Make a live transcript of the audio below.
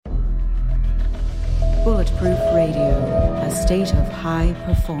Bulletproof Radio, a state of high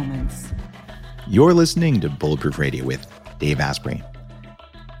performance. You're listening to Bulletproof Radio with Dave Asprey.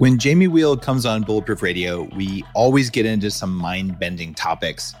 When Jamie Wheal comes on Bulletproof Radio, we always get into some mind-bending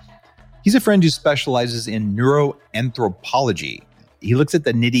topics. He's a friend who specializes in neuroanthropology. He looks at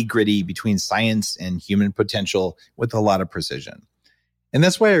the nitty-gritty between science and human potential with a lot of precision. And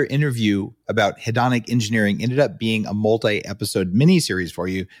that's why our interview about hedonic engineering ended up being a multi-episode mini-series for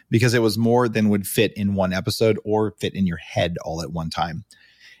you, because it was more than would fit in one episode or fit in your head all at one time.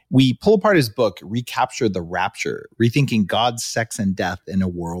 We pull apart his book, Recapture the Rapture, Rethinking God, Sex, and Death in a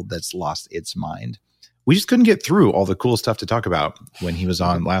World That's Lost Its Mind. We just couldn't get through all the cool stuff to talk about when he was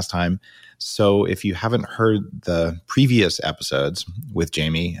on last time. So if you haven't heard the previous episodes with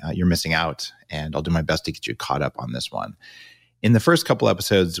Jamie, you're missing out, and I'll do my best to get you caught up on this one. In the first couple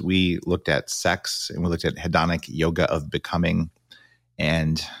episodes, we looked at sex and we looked at hedonic yoga of becoming,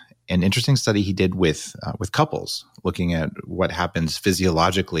 and an interesting study he did with couples, looking at what happens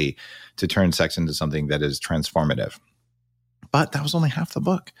physiologically to turn sex into something that is transformative. But that was only half the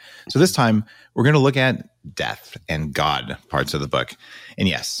book. So this time, we're going to look at death and God parts of the book. And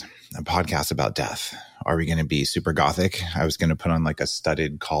yes, a podcast about death. Are we going to be super gothic? I was going to put on like a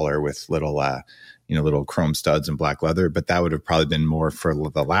studded collar with little chrome studs and black leather, but that would have probably been more for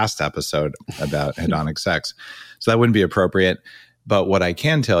the last episode about hedonic sex. So that wouldn't be appropriate. But what I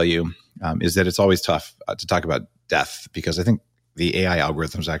can tell you is that it's always tough to talk about death, because I think the AI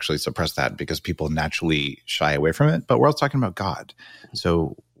algorithms actually suppress that because people naturally shy away from it. But we're also talking about God.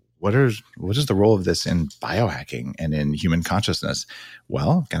 So what is the role of this in biohacking and in human consciousness?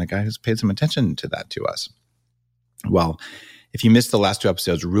 Well, I've got a guy who's paid some attention to that to us. Well, if you missed the last two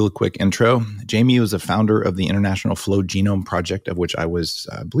episodes, real quick intro. Jamie was a founder of the International Flow Genome Project, of which I was,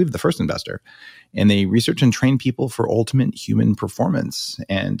 I believe, the first investor. And they research and train people for ultimate human performance.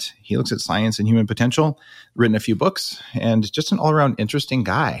 And he looks at science and human potential, written a few books, and just an all-around interesting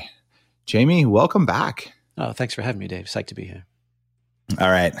guy. Jamie, welcome back. Oh, thanks for having me, Dave. Psyched to be here. All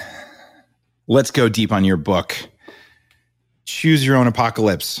right. Let's go deep on your book. Choose Your Own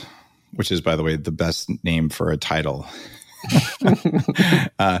Apocalypse, which is, by the way, the best name for a title.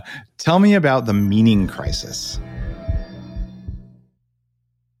 Tell me about the meaning crisis.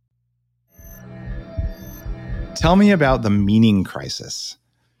 Tell me about the meaning crisis.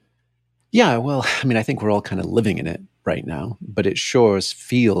 Yeah, well, I mean, I think we're all kind of living in it right now, but it sure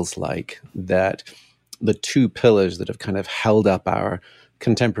feels like that the two pillars that have kind of held up our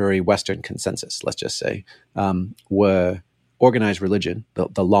contemporary Western consensus, let's just say, were organized religion,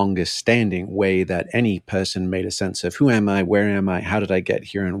 the longest standing way that any person made a sense of who am I, where am I, how did I get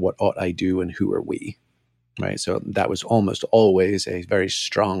here, and what ought I do, and who are we, right? So that was almost always a very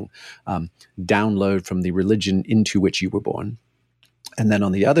strong download from the religion into which you were born. And then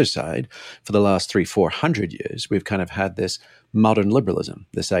on the other side, for the last 300-400 years, we've kind of had this modern liberalism,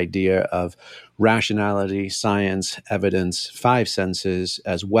 this idea of rationality, science, evidence, five senses,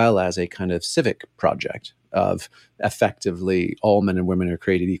 as well as a kind of civic project of effectively all men and women are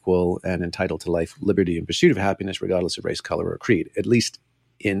created equal and entitled to life, liberty, and pursuit of happiness, regardless of race, color, or creed, at least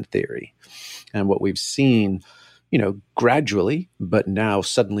in theory. And what we've seen, gradually, but now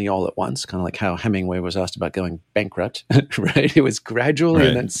suddenly all at once, kind of like how Hemingway was asked about going bankrupt, right? It was gradually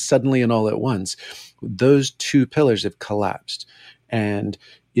and then suddenly and all at once. Those two pillars have collapsed. And,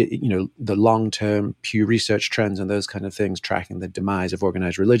 the long-term Pew Research trends and those kind of things tracking the demise of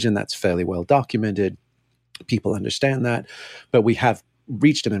organized religion, that's fairly well documented. People understand that. But we have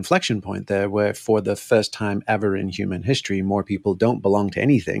reached an inflection point there where for the first time ever in human history, more people don't belong to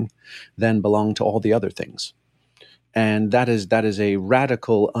anything than belong to all the other things. And that is a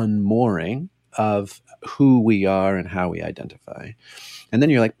radical unmooring of who we are and how we identify. And then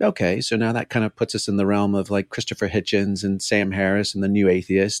you're like, okay, so now that kind of puts us in the realm of like Christopher Hitchens and Sam Harris and the new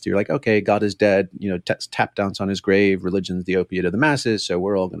atheist. You're like, okay, God is dead, tap dance on his grave, religion's the opiate of the masses, so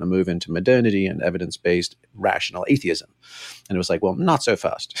we're all going to move into modernity and evidence-based rational atheism. And it was like, well, not so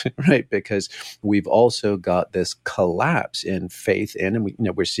fast, right? Because we've also got this collapse in faith and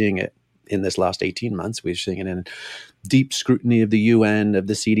we're seeing it in this last 18 months. We're seeing it in deep scrutiny of the UN, of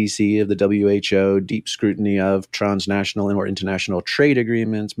the CDC, of the WHO, deep scrutiny of transnational or international trade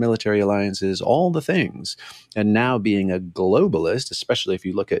agreements, military alliances, all the things. And now being a globalist, especially if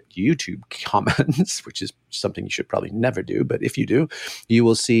you look at YouTube comments, which is something you should probably never do, but if you do, you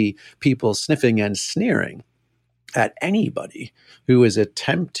will see people sniffing and sneering at anybody who is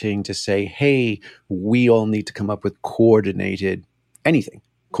attempting to say, hey, we all need to come up with coordinated anything.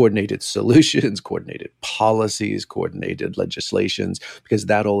 Coordinated solutions, coordinated policies, coordinated legislations, because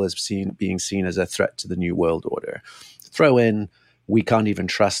that all is being seen as a threat to the new world order. Throw in, we can't even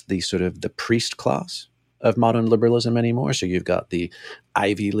trust the sort of the priest class, of modern liberalism anymore. So you've got the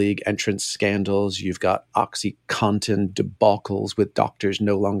Ivy League entrance scandals, you've got OxyContin debacles with doctors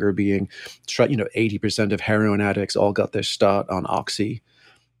no longer being, 80% of heroin addicts all got their start on Oxy.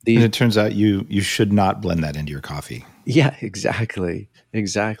 And it turns out you should not blend that into your coffee. Yeah, exactly.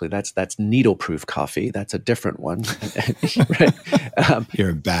 That's needle-proof coffee. That's a different one. Right? You're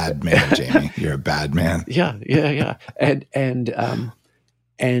a bad man, Jamie. You're a bad man. Yeah.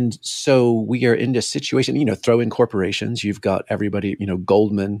 And so we are in this situation, throw in corporations. You've got everybody,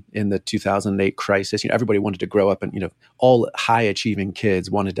 Goldman in the 2008 crisis. Everybody wanted to grow up and, all high achieving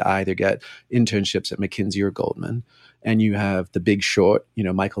kids wanted to either get internships at McKinsey or Goldman. And you have The Big Short,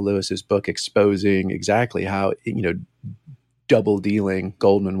 Michael Lewis's book exposing exactly how, double dealing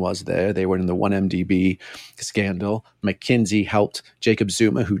Goldman was there. They were in the 1MDB scandal. McKinsey helped Jacob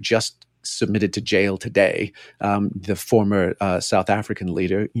Zuma, who just submitted to jail today, the former South African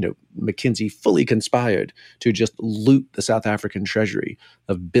leader. McKinsey fully conspired to just loot the South African treasury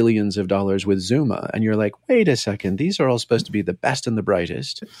of billions of dollars with Zuma. And you're like, wait a second, these are all supposed to be the best and the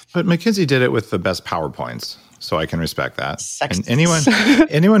brightest. But McKinsey did it with the best PowerPoints, so I can respect that. And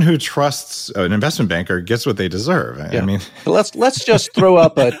anyone who trusts an investment banker gets what they deserve. Yeah. I mean, let's just throw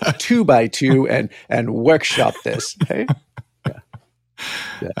up a 2x2 and workshop this. Okay?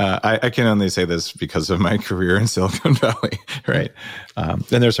 Yeah. I can only say this because of my career in Silicon Valley, right? And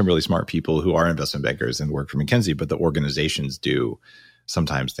there's some really smart people who are investment bankers and work for McKinsey, but the organizations do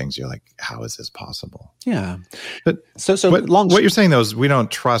sometimes things you're like, how is this possible? Yeah. But what you're saying, though, is we don't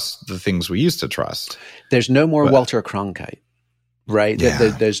trust the things we used to trust. There's no more Walter Cronkite, right? Yeah.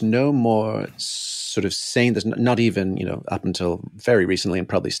 There's no more sort of saying, there's not even, up until very recently, and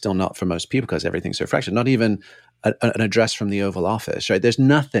probably still not for most people because everything's so fractured, not even an address from the Oval Office, right? There's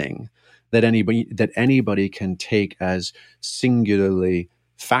nothing that anybody can take as singularly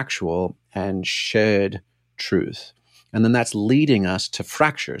factual and shared truth. And then that's leading us to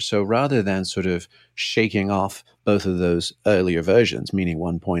fracture. So rather than sort of shaking off both of those earlier versions, meaning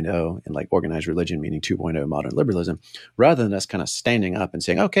 1.0 and like organized religion, meaning 2.0 modern liberalism, rather than us kind of standing up and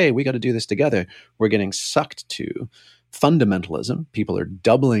saying, okay, we got to do this together, we're getting sucked to fundamentalism. People are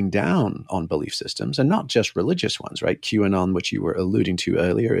doubling down on belief systems, and not just religious ones, right? QAnon, which you were alluding to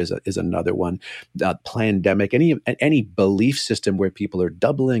earlier, is another one. Plandemic, any belief system where people are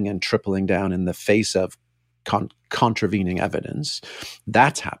doubling and tripling down in the face of contravening evidence,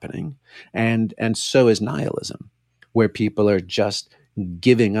 that's happening. And so is nihilism, where people are just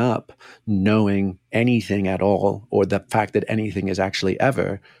giving up knowing anything at all, or the fact that anything is actually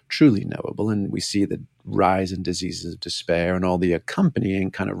ever truly knowable. And we see the rise in diseases of despair and all the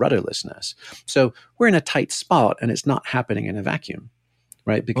accompanying kind of rudderlessness. So we're in a tight spot, and it's not happening in a vacuum,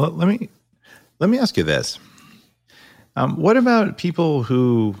 right? Well, let me ask you this. What about people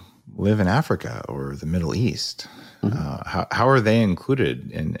who live in Africa or the Middle East? Mm-hmm. How are they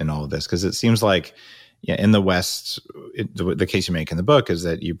included in all of this? Because it seems like, in the West, the case you make in the book is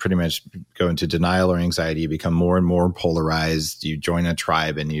that you pretty much go into denial or anxiety, you become more and more polarized, you join a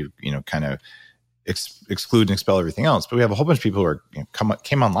tribe, and you kind of exclude and expel everything else. But we have a whole bunch of people who are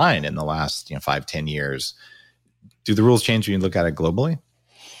came online in the last 5-10 years. Do the rules change when you look at it globally?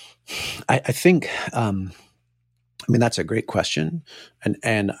 I think, that's a great question,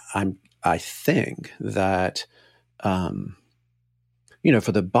 and I think that.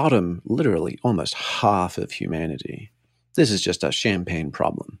 For the bottom, literally almost half of humanity, this is just a champagne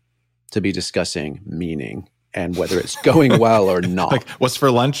problem to be discussing meaning and whether it's going well or not. Like, what's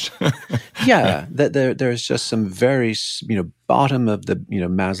for lunch? Yeah, there's just some very, bottom of the,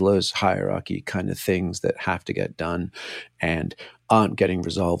 Maslow's hierarchy kind of things that have to get done and aren't getting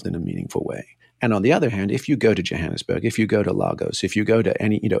resolved in a meaningful way. And on the other hand, if you go to Johannesburg, if you go to Lagos, if you go to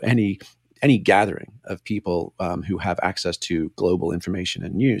any gathering of people who have access to global information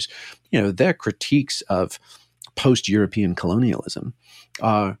and news, their critiques of post-European colonialism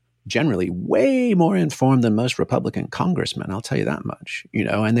are generally way more informed than most Republican congressmen. I'll tell you that much.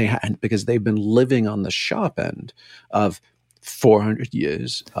 And because they've been living on the sharp end of 400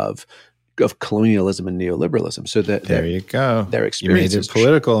 years of colonialism and neoliberalism. So that there you go. Their experience. You made it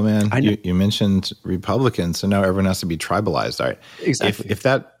political, man. You mentioned Republicans, so now everyone has to be tribalized. All right. Exactly.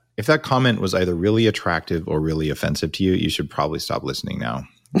 If that comment was either really attractive or really offensive to you, you should probably stop listening now.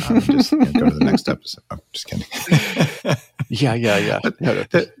 Just go to the next episode. I'm just kidding. Yeah.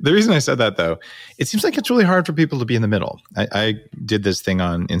 The reason I said that, though, it seems like it's really hard for people to be in the middle. I did this thing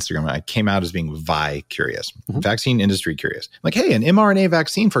on Instagram. I came out as being curious, vaccine industry curious. Like, hey, an mRNA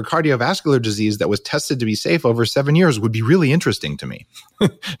vaccine for cardiovascular disease that was tested to be safe over 7 years would be really interesting to me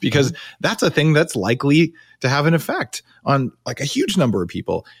because that's a thing that's likely to have an effect on like a huge number of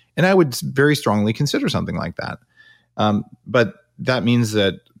people. And I would very strongly consider something like that. But that means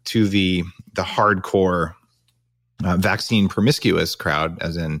that to the hardcore vaccine promiscuous crowd,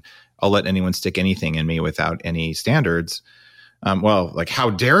 as in I'll let anyone stick anything in me without any standards. Well, like,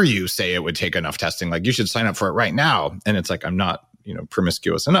 how dare you say it would take enough testing? Like, you should sign up for it right now. And it's like, I'm not,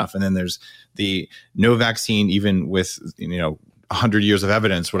 promiscuous enough. And then there's the no vaccine, even with, 100 years of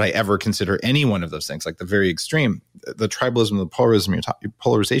evidence, would I ever consider any one of those things? Like the very extreme, the tribalism, the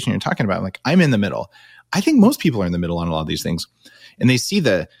polarization you're talking about. Like, I'm in the middle. I think most people are in the middle on a lot of these things. And they see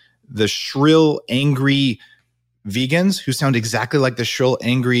the shrill, angry vegans who sound exactly like the shrill,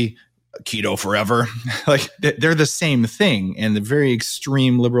 angry keto forever. Like, they're the same thing. And the very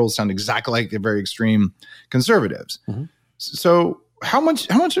extreme liberals sound exactly like the very extreme conservatives. Mm-hmm. So how much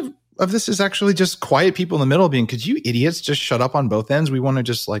of this is actually just quiet people in the middle being, could you idiots just shut up on both ends? We want to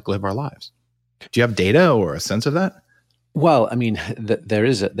just like live our lives. Do you have data or a sense of that? Well, I mean, there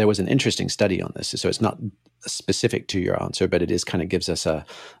was an interesting study on this, so it's not specific to your answer, but it is kind of gives us a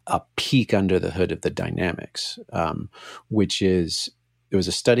peek under the hood of the dynamics, which is there was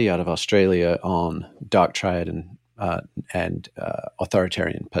a study out of Australia on dark triad and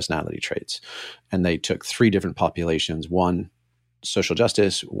authoritarian personality traits, and they took 3 different populations: one social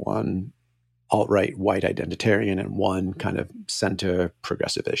justice, one alt-right white identitarian, and one kind of center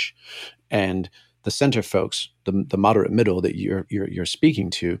progressive-ish, and the center folks, the moderate middle that you're speaking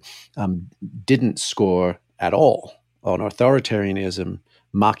to, didn't score at all on authoritarianism,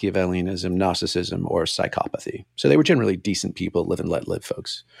 Machiavellianism, narcissism, or psychopathy. So they were generally decent people, live and let live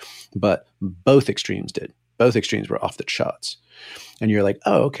folks. But both extremes did. Both extremes were off the charts. And you're like,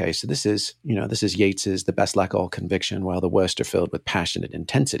 oh, okay, so this is Yeats's "the best lack all conviction, while the worst are filled with passionate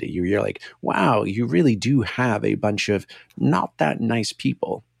intensity." You're like, wow, you really do have a bunch of not that nice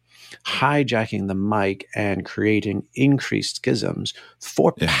people hijacking the mic and creating increased schisms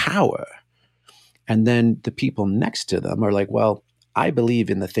for power. And then the people next to them are like, well, I believe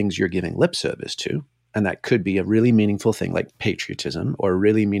in the things you're giving lip service to. And that could be a really meaningful thing like patriotism, or a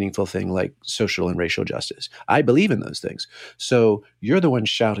really meaningful thing like social and racial justice. I believe in those things. So you're the one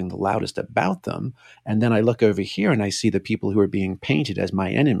shouting the loudest about them. And then I look over here and I see the people who are being painted as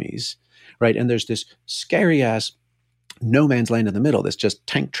my enemies, right? And there's this scary ass no man's land in the middle. That's just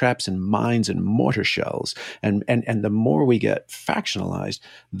tank traps and mines and mortar shells. And the more we get factionalized,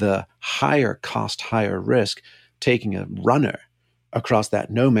 the higher cost, higher risk taking a runner across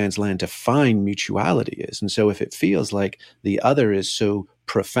that no man's land to find mutuality is. And so if it feels like the other is so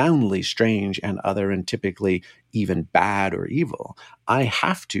profoundly strange and other and typically even bad or evil, I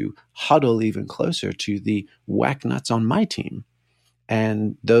have to huddle even closer to the whack nuts on my team.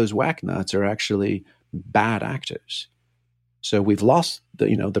 And those whack nuts are actually bad actors. So we've lost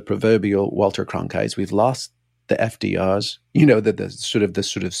the proverbial Walter Cronkites. We've lost the FDRs, the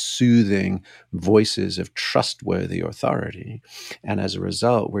sort of soothing voices of trustworthy authority. And as a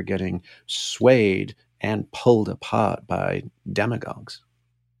result, we're getting swayed and pulled apart by demagogues.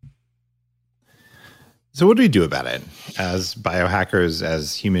 So what do we do about it? As biohackers,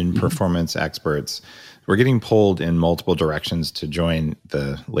 as human performance experts, we're getting pulled in multiple directions to join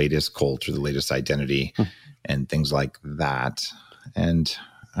the latest cult or the latest identity and things like that. And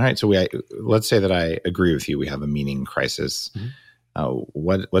all right, so let's say that I agree with you. We have a meaning crisis.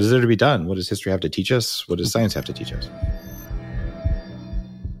 What is there to be done? What does history have to teach us? What does science have to teach us?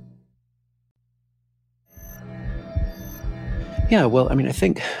 Yeah, well, I mean, I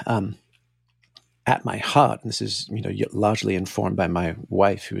think at my heart, and this is largely informed by my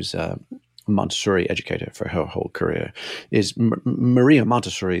wife, who's a Montessori educator for her whole career, is Maria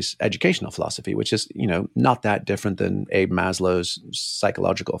Montessori's educational philosophy, which is not that different than Abe Maslow's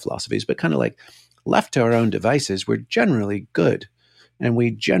psychological philosophies, but kind of like left to our own devices, we're generally good, and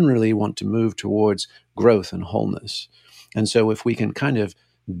we generally want to move towards growth and wholeness. And so if we can kind of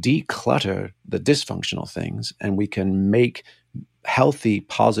declutter the dysfunctional things, and we can make healthy,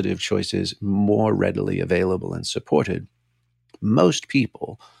 positive choices more readily available and supported, most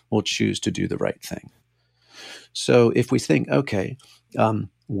people will choose to do the right thing. So if we think, okay,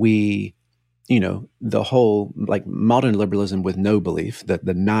 the whole like modern liberalism with no belief, that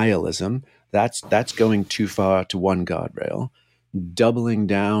the nihilism, that's going too far to one guardrail, doubling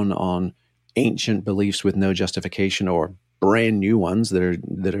down on ancient beliefs with no justification or brand new ones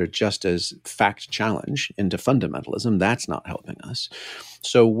that are just as fact challenge into fundamentalism. That's not helping us.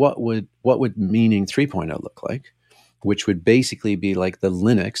 So what would meaning 3.0 look like? Which would basically be like the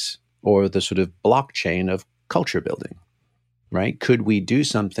Linux or the sort of blockchain of culture building, right? Could we do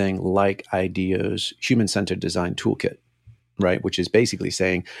something like IDEO's human-centered design toolkit, right? Which is basically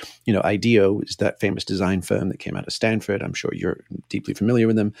saying, IDEO is that famous design firm that came out of Stanford. I'm sure you're deeply familiar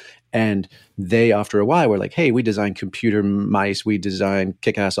with them. And they, after a while, were like, hey, we design computer mice, we design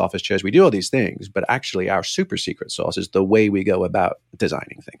kick-ass office chairs, we do all these things. But actually, our super secret sauce is the way we go about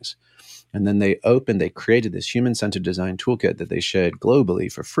designing things. And then they created this human-centered design toolkit that they shared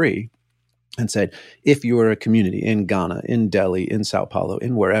globally for free, and said, if you are a community in Ghana, in Delhi, in Sao Paulo,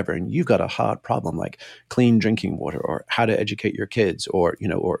 in wherever, and you've got a hard problem like clean drinking water or how to educate your kids or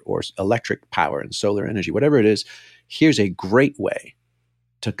electric power and solar energy, whatever it is, here's a great way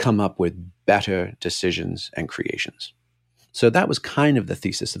to come up with better decisions and creations. So that was kind of the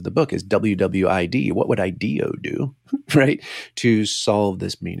thesis of the book is WWID. What would IDEO do, right, to solve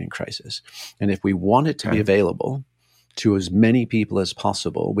this meaning crisis? And if we want it to be available to as many people as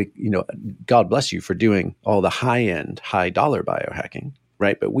possible, God bless you for doing all the high-end, high-dollar biohacking,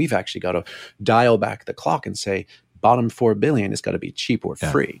 right? But we've actually got to dial back the clock and say, bottom 4 billion has got to be cheap or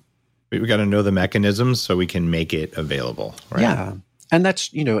free. We got to know the mechanisms so we can make it available, right? Yeah, and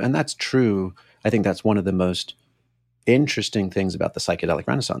that's true. I think that's one of the most interesting things about the psychedelic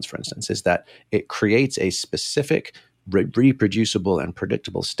renaissance, for instance, is that it creates a specific reproducible and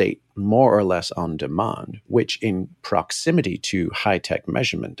predictable state, more or less on demand, which in proximity to high-tech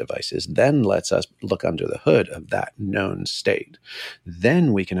measurement devices then lets us look under the hood of that known state.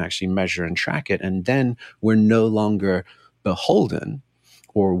 Then we can actually measure and track it, and then we're no longer beholden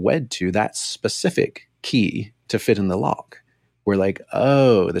or wed to that specific key to fit in the lock. We're like,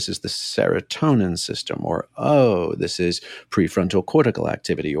 oh, this is the serotonin system, or oh, this is prefrontal cortical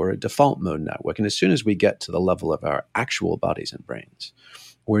activity, or a default mode network. And as soon as we get to the level of our actual bodies and brains,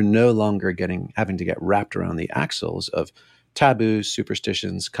 we're no longer having to get wrapped around the axles of taboos,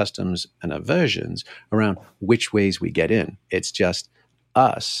 superstitions, customs, and aversions around which ways we get in. It's just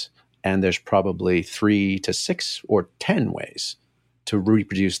us, and there's probably 3 to 6 or 10 ways to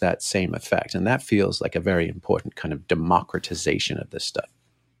reproduce that same effect. And that feels like a very important kind of democratization of this stuff.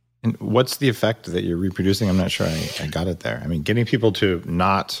 And what's the effect that you're reproducing? I'm not sure I got it there. I mean, getting people to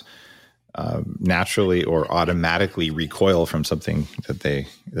not naturally or automatically recoil from something that they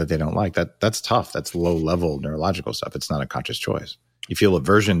don't like, that's tough. That's low-level neurological stuff. It's not a conscious choice. You feel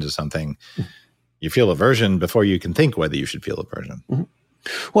aversion to something. You feel aversion before you can think whether you should feel aversion. Mm-hmm.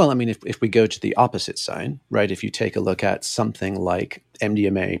 Well, I mean, if we go to the opposite side, right, if you take a look at something like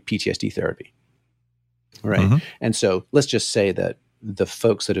MDMA PTSD therapy, right? Mm-hmm. And so let's just say that the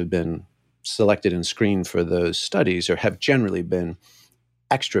folks that have been selected and screened for those studies have generally been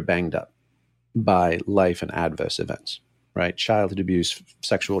extra banged up by life and adverse events, right? Childhood abuse,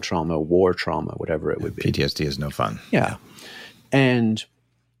 sexual trauma, war trauma, whatever it would be. PTSD is no fun. Yeah. And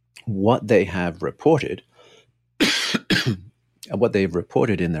what they have reported what they've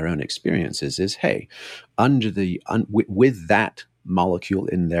reported in their own experiences is, hey, with that molecule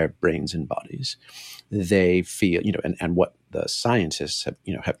in their brains and bodies, they feel, and what the scientists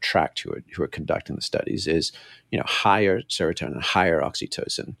have tracked who are conducting the studies is, higher serotonin, higher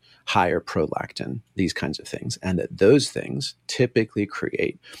oxytocin, higher prolactin, these kinds of things, and that those things typically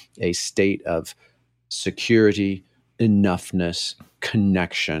create a state of security, enoughness,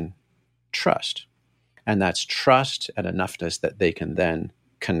 connection, trust. And that's trust and enoughness that they can then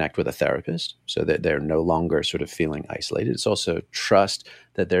connect with a therapist so that they're no longer sort of feeling isolated. It's also trust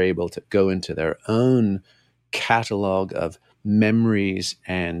that they're able to go into their own catalog of memories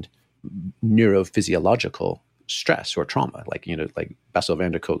and neurophysiological stress or trauma. Like Bessel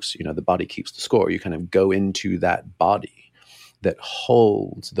van der Kolk's, the body keeps the score. You kind of go into that body that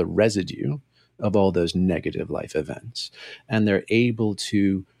holds the residue of all those negative life events. And they're able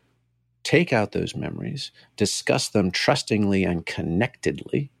to take out those memories, discuss them trustingly and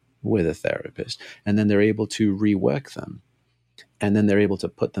connectedly with a therapist, and then they're able to rework them. And then they're able to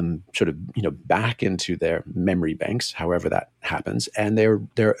put them sort of, back into their memory banks, however that happens, and they're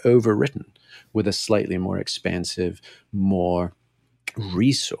overwritten with a slightly more expansive, more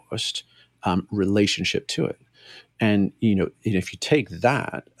resourced relationship to it. And, if you take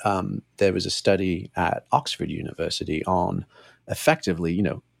that, there was a study at Oxford University on effectively,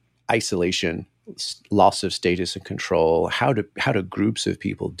 isolation, loss of status and control, how do groups of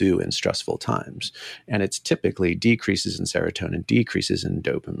people do in stressful times? And it's typically decreases in serotonin, decreases in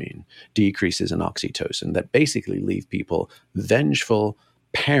dopamine, decreases in oxytocin that basically leave people vengeful,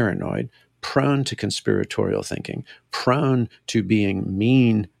 paranoid, prone to conspiratorial thinking, prone to being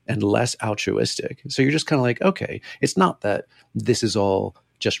mean and less altruistic. So you're just kind of like, okay, it's not that this is all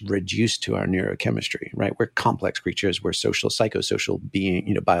just reduced to our neurochemistry, right? We're complex creatures, we're social, psychosocial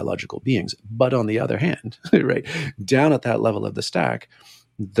being, biological beings. But on the other hand, right, down at that level of the stack,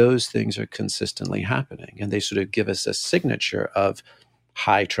 those things are consistently happening. And they sort of give us a signature of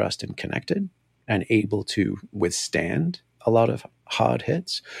high trust and connected and able to withstand a lot of hard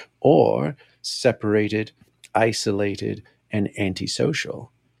hits, or separated, isolated, and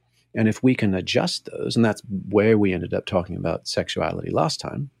antisocial. And if we can adjust those, and that's where we ended up talking about sexuality last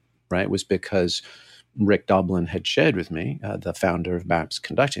time, right, was because Rick Doblin had shared with me, the founder of MAPS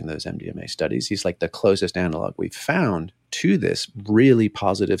conducting those MDMA studies. He's like, the closest analog we've found to this really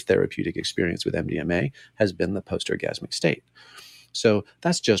positive therapeutic experience with MDMA has been the post-orgasmic state. So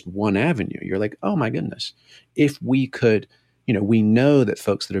that's just one avenue. You're like, oh my goodness, if we could, we know that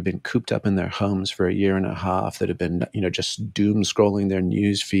folks that have been cooped up in their homes for a year and a half, that have been, just doom scrolling their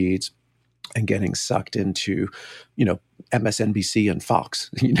news feeds and getting sucked into, MSNBC and Fox,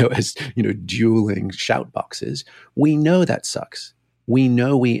 as, dueling shout boxes. We know that sucks. We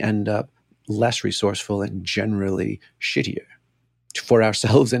know we end up less resourceful and generally shittier for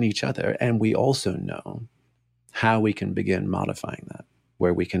ourselves and each other. And we also know how we can begin modifying that,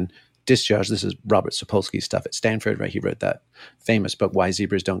 where we can discharge. This is Robert Sapolsky's stuff at Stanford, right? He wrote that famous book, Why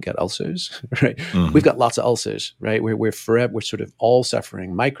Zebras Don't Get Ulcers, right? Mm-hmm. We've got lots of ulcers, right? We're sort of all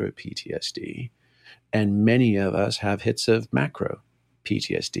suffering micro PTSD, and many of us have hits of macro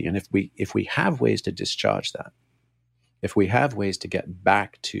PTSD. And if we have ways to discharge that, if we have ways to get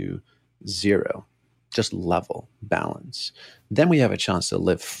back to zero, just level balance, then we have a chance to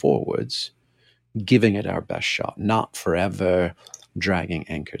live forwards, giving it our best shot, not forever dragging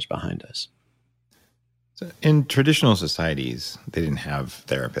anchors behind us. So in traditional societies, they didn't have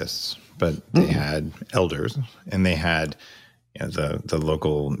therapists, but they had elders, and they had the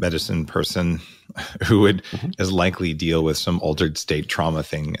local medicine person who would as likely deal with some altered state trauma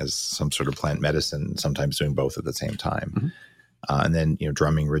thing as some sort of plant medicine, sometimes doing both at the same time. And then,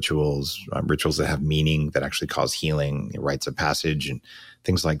 drumming rituals that have meaning, that actually cause healing, rites of passage and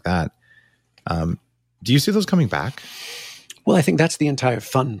things like that. Do you see those coming back? Well, I think that's the entire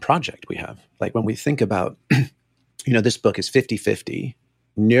fun project we have. Like when we think about, this book is 50-50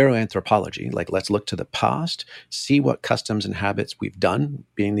 neuroanthropology. Like, let's look to the past, see what customs and habits we've done,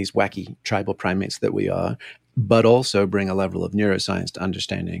 being these wacky tribal primates that we are, but also bring a level of neuroscience to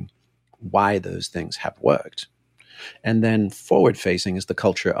understanding why those things have worked. And then forward facing is the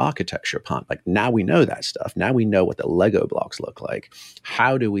culture architecture part. Like, now we know that stuff. Now we know what the Lego blocks look like.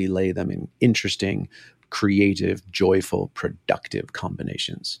 How do we lay them in interesting, creative, joyful, productive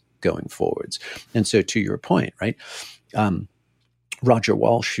combinations going forwards? And so to your point, right? Roger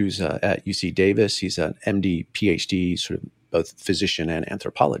Walsh, who's at UC Davis, he's an MD, PhD, sort of both physician and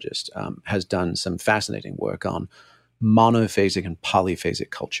anthropologist, has done some fascinating work on monophasic and polyphasic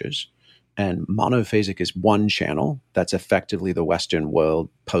cultures. And monophasic is one channel that's effectively the Western world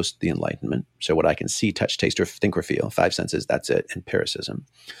post the Enlightenment. So what I can see, touch, taste, or think or feel, five senses, that's it, empiricism.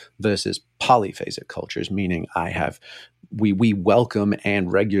 Versus polyphasic cultures, meaning we welcome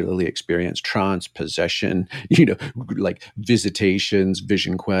and regularly experience trance, possession, like visitations,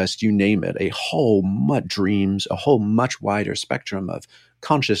 vision quest, you name it, dreams, a whole much wider spectrum of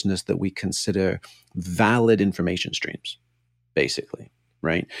consciousness that we consider valid information streams, basically.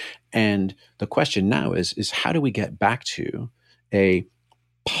 Right. And the question now is how do we get back to a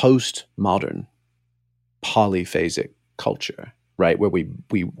postmodern polyphasic culture, right? Where we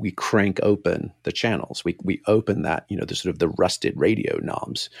crank open the channels, we open that, the sort of the rusted radio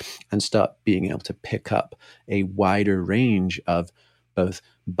knobs and start being able to pick up a wider range of both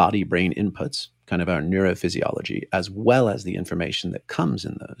body brain inputs, kind of our neurophysiology, as well as the information that comes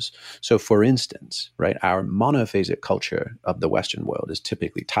in those. So for instance, right, our monophasic culture of the Western world is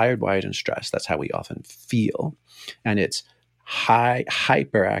typically tired, wired, and stressed. That's how we often feel. And it's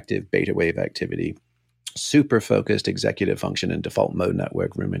hyperactive beta wave activity, super focused executive function and default mode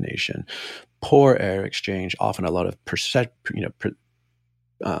network rumination, poor air exchange, often a lot of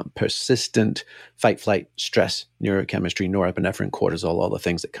persistent fight, flight, stress, neurochemistry, norepinephrine, cortisol, all the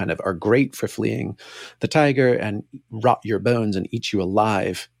things that kind of are great for fleeing the tiger and rot your bones and eat you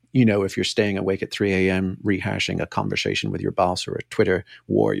alive. If you're staying awake at 3 a.m., rehashing a conversation with your boss or a Twitter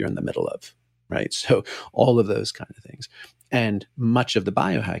war you're in the middle of, right? So all of those kind of things. And much of the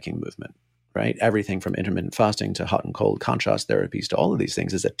biohacking movement, right? Everything from intermittent fasting to hot and cold contrast therapies to all of these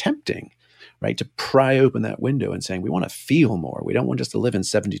things is attempting right? To pry open that window and saying, we want to feel more. We don't want just to live in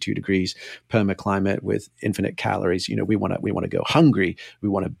 72 degrees permaclimate with infinite calories. We want to go hungry. We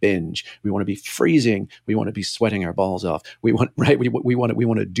want to binge. We want to be freezing. We want to be sweating our balls off. We want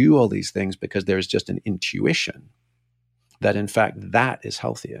to do all these things because there's just an intuition that in fact that is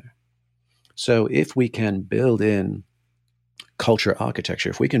healthier. So if we can build in culture architecture,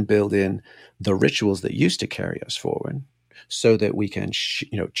 if we can build in the rituals that used to carry us forward so that we can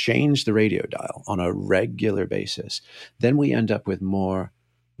change the radio dial on a regular basis, then we end up with more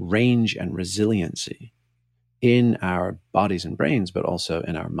range and resiliency in our bodies and brains, but also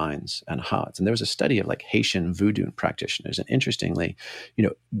in our minds and hearts. And there was a study of like Haitian voodoo practitioners. And interestingly,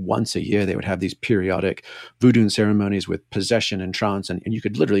 once a year, they would have these periodic voodoo ceremonies with possession and trance. And you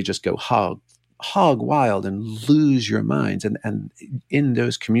could literally just go hog wild and lose your minds. And in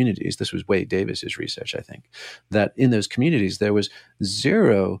those communities, this was Wade Davis's research, I think, that in those communities, there was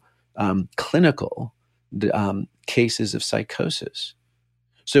zero clinical cases of psychosis.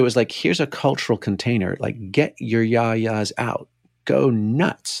 So it was like, here's a cultural container, like get your yayas out, go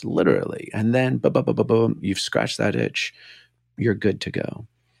nuts, literally. And then boom, you've scratched that itch, you're good to go.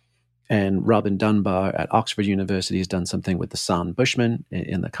 And Robin Dunbar at Oxford University has done something with the San Bushmen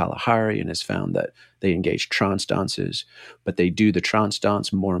in the Kalahari and has found that they engage trance dances, but they do the trance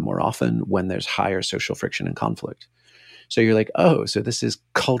dance more and more often when there's higher social friction and conflict. So you're like, oh, so this is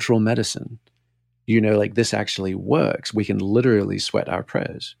cultural medicine. Like this actually works. We can literally sweat our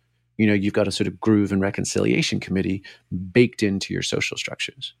prayers. You've got a sort of groove and reconciliation committee baked into your social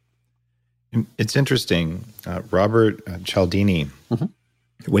structures. It's interesting. Robert Cialdini,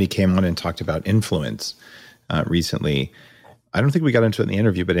 when he came on and talked about influence recently, I don't think we got into it in the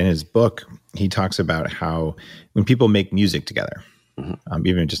interview, but in his book, he talks about how when people make music together,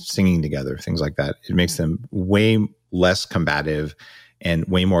 even just singing together, things like that, it makes them way less combative and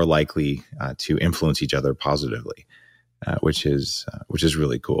way more likely to influence each other positively, which is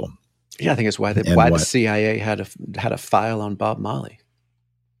really cool. Yeah, I think it's why the CIA had a file on Bob Marley.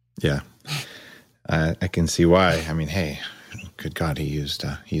 Yeah, I can see why. I mean, hey, good God, he used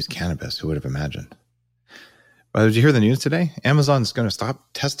cannabis. Who would have imagined? Well, did you hear the news today? Amazon's going to stop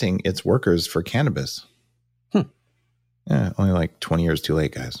testing its workers for cannabis. Yeah, only like 20 years too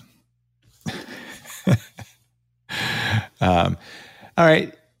late, guys. All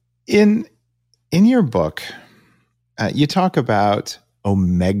right. In your book, you talk about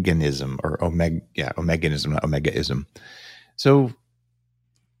omeganism omeganism, not omegaism. So,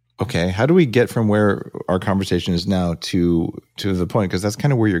 okay, how do we get from where our conversation is now to the point? Because that's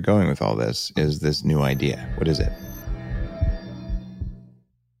kind of where you're going with all this, is this new idea. What is it?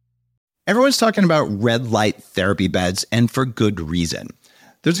 Everyone's talking about red light therapy beds, and for good reason.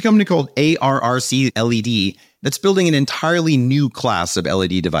 There's a company called ARRC LED that's building an entirely new class of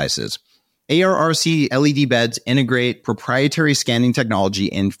LED devices. ARRC LED beds integrate proprietary scanning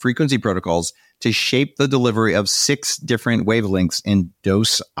technology and frequency protocols to shape the delivery of 6 different wavelengths in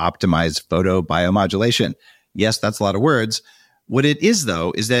dose-optimized photobiomodulation. Yes, that's a lot of words. What it is,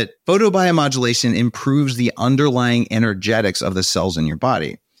 though, is that photobiomodulation improves the underlying energetics of the cells in your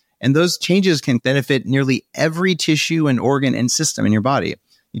body. And those changes can benefit nearly every tissue and organ and system in your body.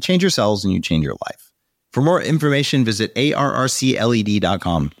 You change your cells and you change your life. For more information, visit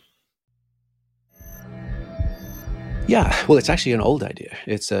arrcled.com. Yeah, well, it's actually an old idea.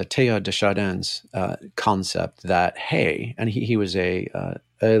 It's Teilhard de Chardin's concept that, hey, and he was a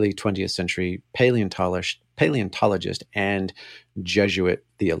early 20th century paleontologist and Jesuit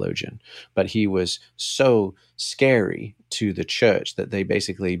theologian, but he was so scary to the church that they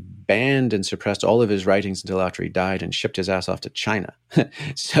basically banned and suppressed all of his writings until after he died and shipped his ass off to China.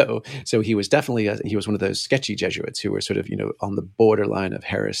 So he was definitely he was one of those sketchy Jesuits who were sort of on the borderline of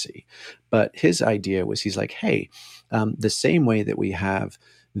heresy. But his idea was, he's like, hey, the same way that we have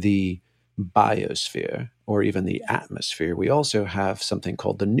the biosphere or even the atmosphere, we also have something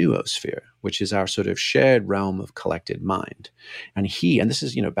called the noosphere, which is our sort of shared realm of collected mind. And this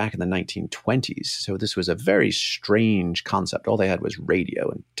is, back in the 1920s. So this was a very strange concept. All they had was radio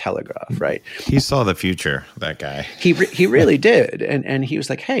and telegraph, right? He saw the future, that guy. He really did. And he was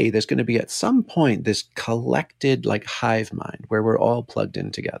like, hey, there's going to be at some point this collected like hive mind where we're all plugged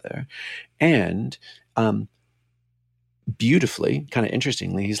in together. And, beautifully, kind of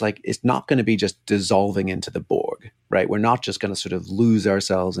interestingly, he's like, it's not going to be just dissolving into the Borg, right? We're not just going to sort of lose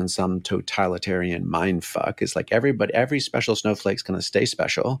ourselves in some totalitarian mind fuck. It's like every special snowflake's going to stay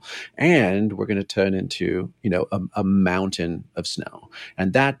special, and we're going to turn into, a mountain of snow.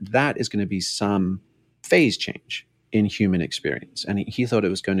 And that is going to be some phase change. in human experience. And he thought it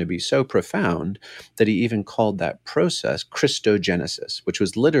was going to be so profound that he even called that process Christogenesis, which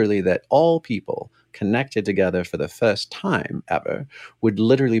was literally that all people connected together for the first time ever would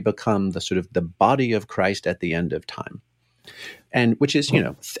literally become the sort of the body of Christ at the end of time. And which is,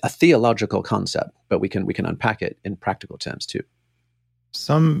 a theological concept, but we can unpack it in practical terms too.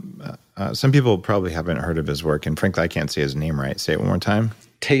 Some people probably haven't heard of his work, and frankly, I can't say his name right. Say it one more time.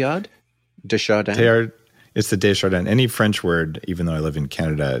 Teilhard de Chardin. Teilhard, it's the de Chardin. Any French word, even though I live in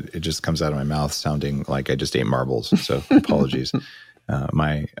Canada, it just comes out of my mouth sounding like I just ate marbles. So apologies.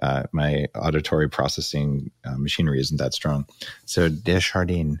 My auditory processing machinery isn't that strong. So de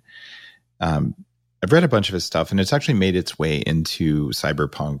Chardin. I've read a bunch of his stuff, and it's actually made its way into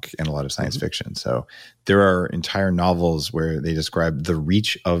cyberpunk and a lot of science fiction. So there are entire novels where they describe the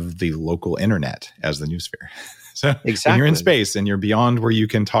reach of the local internet as the noosphere. So when you're in space and you're beyond where you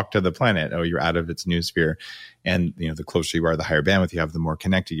can talk to the planet, you're out of its noosphere. And the closer you are, the higher bandwidth you have, the more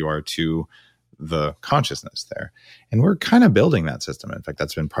connected you are to the consciousness there. And we're kind of building that system. In fact,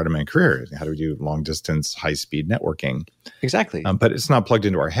 that's been part of my career. How do we do long distance, high speed networking? Exactly. But it's not plugged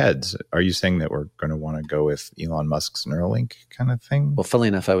into our heads. Are you saying that we're going to want to go with Elon Musk's Neuralink kind of thing? Well, funnily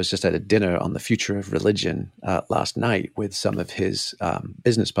enough, I was just at a dinner on the future of religion last night with some of his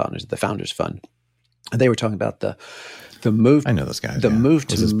business partners at the Founders Fund. And they were talking about the move. I know those guys. The move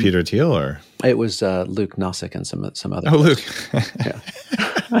to was this Peter Thiel or it was Luke Nozick and some other. Oh, Luke. Yeah.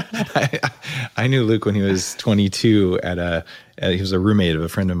 I knew Luke when he was 22 he was a roommate of a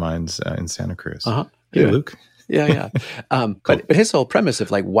friend of mine's in Santa Cruz. Uh-huh. Hey, Yeah. Luke. Yeah. Cool. But his whole premise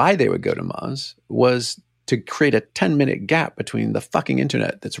of like why they would go to Mars was to create a 10-minute gap between the fucking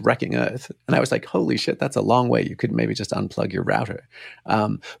internet that's wrecking Earth. And I was like, holy shit, that's a long way. You could maybe just unplug your router.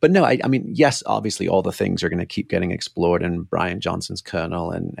 But no, I mean, yes, obviously all the things are going to keep getting explored in Brian Johnson's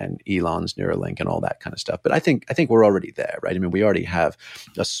kernel and Elon's Neuralink and all that kind of stuff. But I think we're already there, right? I mean, we already have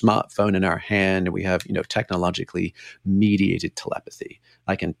a smartphone in our hand, and we have, technologically mediated telepathy.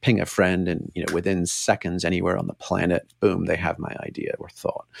 I can ping a friend and, within seconds anywhere on the planet, boom, they have my idea or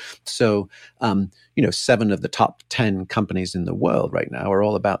thought. So, 7 of the top 10 companies in the world right now are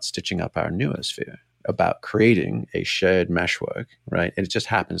all about stitching up our noosphere, about creating a shared meshwork, right? And it just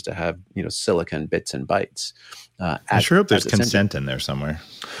happens to have, silicon bits and bytes. I sure hope there's consent in there somewhere.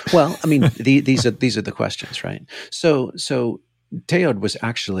 Well, I mean, these are the questions, right? So Teilhard was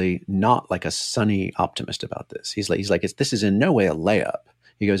actually not like a sunny optimist about this. He's like, this is in no way a layup.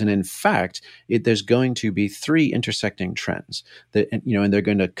 He goes, and in fact, there's going to be 3 intersecting trends that, and they're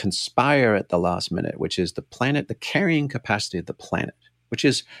going to conspire at the last minute, which is the carrying capacity of the planet, which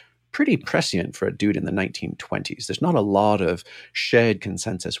is pretty prescient for a dude in the 1920s. There's not a lot of shared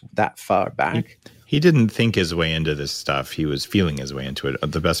consensus that far back. He didn't think his way into this stuff. He was feeling his way into it.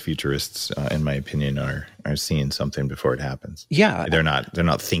 The best futurists, in my opinion, are seeing something before it happens. Yeah. They're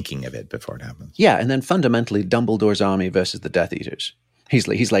not thinking of it before it happens. Yeah. And then fundamentally, Dumbledore's army versus the Death Eaters.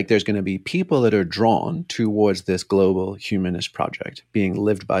 He's like, there's going to be people that are drawn towards this global humanist project being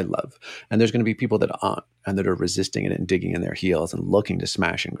lived by love. And there's going to be people that aren't and that are resisting it and digging in their heels and looking to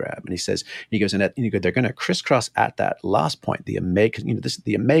smash and grab. And he goes, they're going to crisscross at that last point. The omega,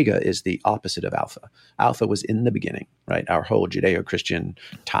 the omega is the opposite of alpha. Alpha was in the beginning, right? Our whole Judeo-Christian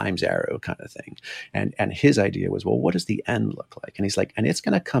times arrow kind of thing. And his idea was, well, what does the end look like? And he's like, and it's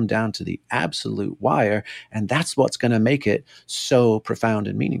going to come down to the absolute wire. And that's what's going to make it so profound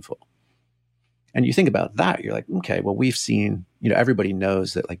and meaningful. And you think about that, you're like, okay, well, we've seen, everybody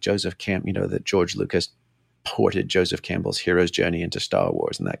knows that like Joseph Campbell, that George Lucas ported Joseph Campbell's hero's journey into Star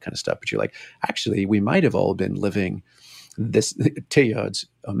Wars and that kind of stuff. But you're like, actually, we might have all been living this Teilhard's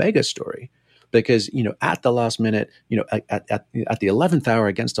Omega story. Because, at the last minute, at the 11th hour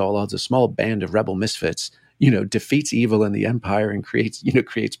against all odds, a small band of rebel misfits, defeats evil in the empire and creates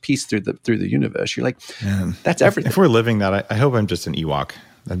peace through the universe. You're like, man, that's everything. If we're living that, I hope I'm just an Ewok.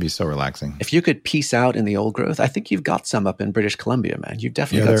 That'd be so relaxing. If you could peace out in the old growth, I think you've got some up in British Columbia, man. You've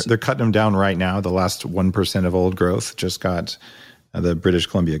definitely got some. They're cutting them down right now. The last 1% of old growth just got the British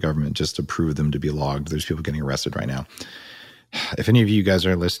Columbia government just approved them to be logged. There's people getting arrested right now. If any of you guys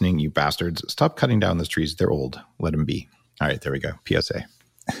are listening, you bastards, stop cutting down those trees. They're old. Let them be. All right, there we go. PSA.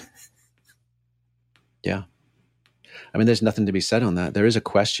 Yeah. I mean, there's nothing to be said on that. There is a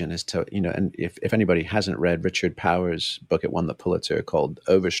question as to, and if anybody hasn't read Richard Powers' book, it won the Pulitzer, called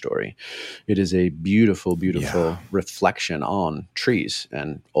Overstory. It is a beautiful, beautiful reflection on trees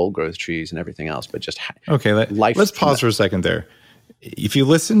and old growth trees and everything else, but just okay. Let's pause for a second there. If you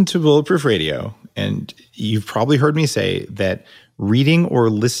listen to Bulletproof Radio, and you've probably heard me say that reading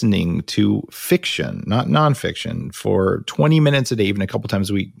or listening to fiction, not nonfiction, for 20 minutes a day, even a couple times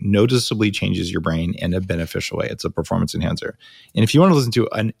a week, noticeably changes your brain in a beneficial way. It's a performance enhancer. And if you want to listen to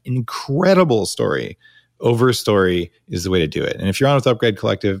an incredible story, Overstory is the way to do it. And if you're on with Upgrade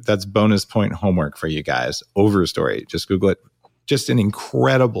Collective, that's bonus point homework for you guys. Overstory. Just Google it. Just an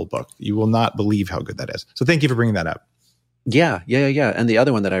incredible book. You will not believe how good that is. So thank you for bringing that up. Yeah. And the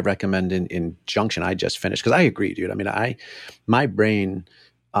other one that I recommend in Junction, I just finished, because I agree, dude. I mean, my brain,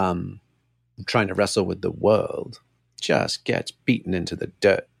 trying to wrestle with the world, just gets beaten into the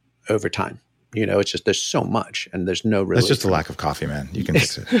dirt over time. It's just, there's so much, and there's no relief. That's just a lack of coffee, man. You can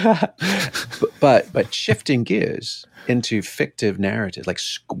fix it. but shifting gears into fictive narratives, like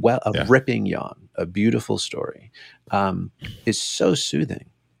ripping yarn, a beautiful story, is so soothing.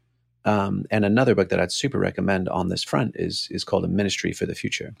 And another book that I'd super recommend on this front is called A Ministry for the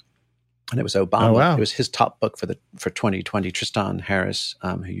Future. And it was Obama. Oh, wow. It was his top book for 2020. Tristan Harris,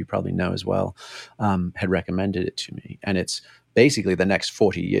 who you probably know as well, had recommended it to me. And it's basically the next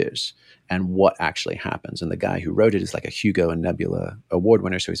 40 years and what actually happens. And the guy who wrote it is like a Hugo and Nebula award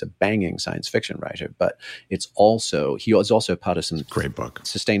winner. So he's a banging science fiction writer, but he was also part of some great book,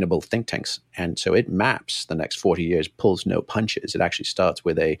 sustainable think tanks. And so it maps the next 40 years, pulls no punches. It actually starts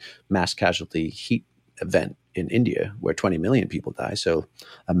with a mass casualty heat event in India where 20 million people die. So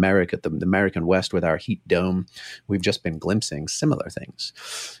America, the American West, with our heat dome, we've just been glimpsing similar things.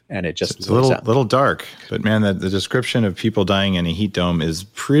 And it's a little dark, but man, the description of people dying in a heat dome is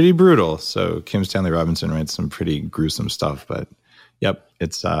pretty brutal. So Kim Stanley Robinson writes some pretty gruesome stuff, but yep,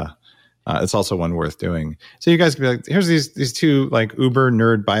 it's also one worth doing. So you guys can be like, here's these two like uber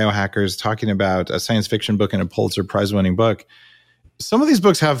nerd biohackers talking about a science fiction book and a Pulitzer Prize winning book. Some of these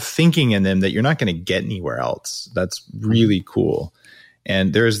books have thinking in them that you're not going to get anywhere else. That's really cool.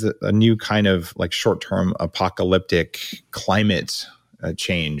 And there's a new kind of like short-term apocalyptic climate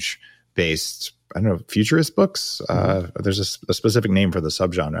change based, I don't know, futurist books. There's a specific name for the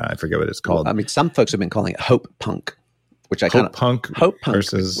subgenre. I forget what it's called. Well, I mean, some folks have been calling it hope punk, which hope punk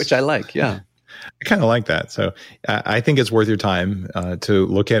versus, which I like. Yeah. I kind of like that. So I think it's worth your time to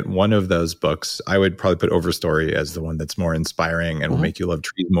look at one of those books. I would probably put Overstory as the one that's more inspiring and will make you love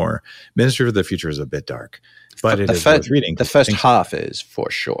trees more. Ministry for the Future is a bit dark, but it is worth reading. The first half is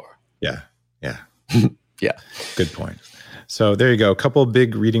for sure. Yeah. Yeah. Good point. So there you go. A couple of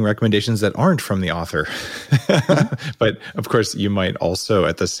big reading recommendations that aren't from the author. But of course, you might also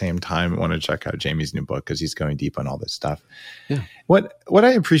at the same time want to check out Jamie's new book because he's going deep on all this stuff. Yeah. What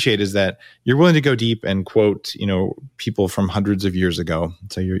I appreciate is that you're willing to go deep and quote, people from hundreds of years ago.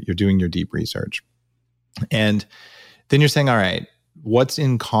 So you're doing your deep research. And then you're saying, all right, what's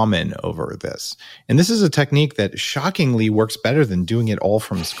in common over this? And this is a technique that shockingly works better than doing it all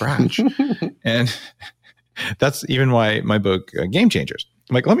from scratch. And that's even why my book, Game Changers.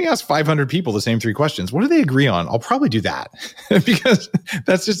 I'm like, let me ask 500 people the same 3 questions. What do they agree on? I'll probably do that because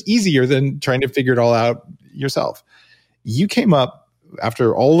that's just easier than trying to figure it all out yourself. You came up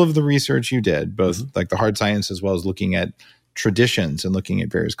after all of the research you did, both like the hard science as well as looking at traditions and looking at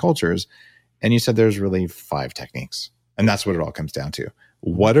various cultures. And you said there's really 5 techniques. And that's what it all comes down to.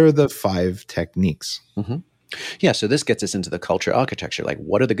 What are the 5 techniques? Mm-hmm. Yeah, so this gets us into the culture architecture. Like,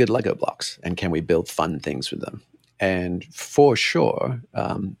 what are the good Lego blocks? And can we build fun things with them? And for sure,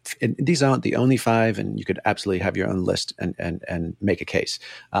 these aren't the only 5, and you could absolutely have your own list and make a case.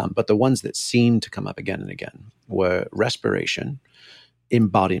 But the ones that seem to come up again and again were respiration,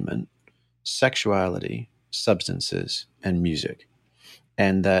 embodiment, sexuality, substances, and music.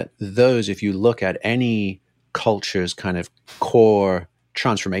 And that those, if you look at any culture's kind of core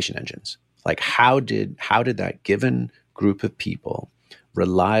transformation engines, like how did that given group of people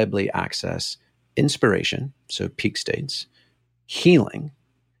reliably access inspiration, so peak states, healing,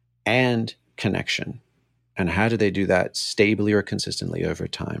 and connection? And how do they do that stably or consistently over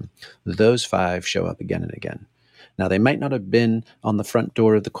time? Those 5 show up again and again. Now, they might not have been on the front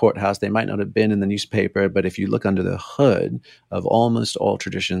door of the courthouse. They might not have been in the newspaper. But if you look under the hood of almost all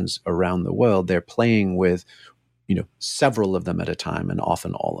traditions around the world, they're playing with, several of them at a time, and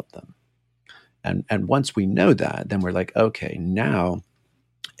often all of them. And once we know that, then we're like, okay, now,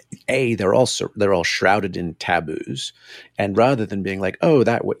 they're all shrouded in taboos, and rather than being like, oh,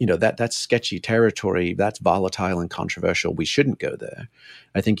 that's sketchy territory, that's volatile and controversial, we shouldn't go there.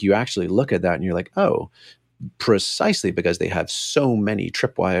 I think you actually look at that and you're like, oh, precisely because they have so many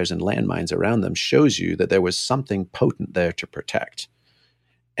tripwires and landmines around them shows you that there was something potent there to protect.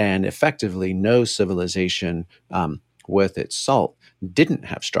 And effectively, no civilization worth its salt didn't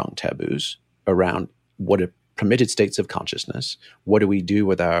have strong taboos around what are permitted states of consciousness. What do we do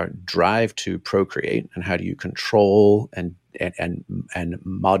with our drive to procreate, and how do you control and and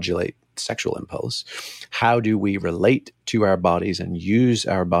modulate sexual impulse? How do we relate to our bodies and use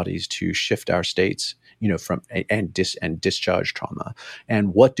our bodies to shift our states, from and discharge trauma?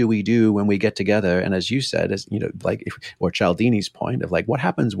 And what do we do when we get together? And as you said, or Cialdini's point of what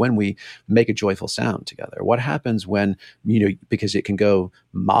happens when we make a joyful sound together? What happens when, because it can go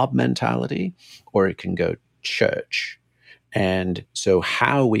mob mentality or it can go church. And so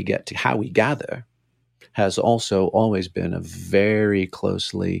how we gather has also always been a very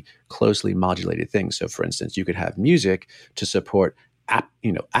closely modulated thing. So, for instance, you could have music to support,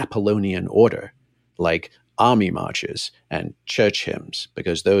 Apollonian order, like army marches and church hymns,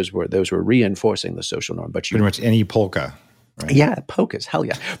 because those were reinforcing the social norm. But pretty much any polka, right? Yeah, polkas, hell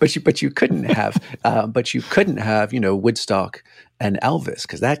yeah. But you couldn't have, Woodstock and Elvis,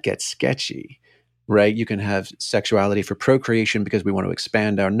 because that gets sketchy, right? You can have sexuality for procreation because we want to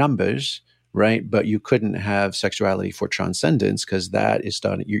expand our numbers, right? But you couldn't have sexuality for transcendence, because that is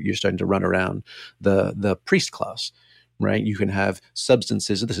you're starting to run around the priest class, right? You can have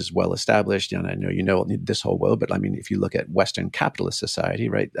substances. This is well established, and I know you know this whole world. But I mean, if you look at Western capitalist society,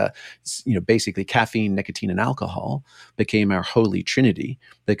 right? Basically, caffeine, nicotine, and alcohol became our holy trinity,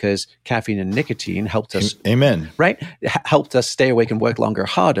 because caffeine and nicotine helped us. Amen. Right? Helped us stay awake and work longer,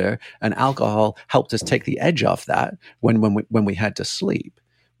 harder, and alcohol helped us take the edge off that when we had to sleep.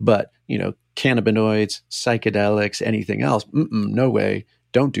 But cannabinoids, psychedelics, anything else, no way.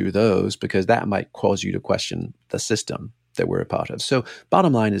 Don't do those, because that might cause you to question the system that we're a part of. So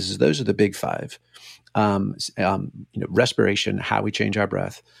bottom line is those are the big five. Respiration, how we change our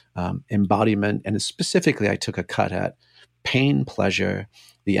breath, embodiment, and specifically I took a cut at pain, pleasure,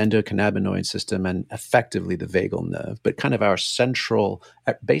 the endocannabinoid system, and effectively the vagal nerve, but kind of our central,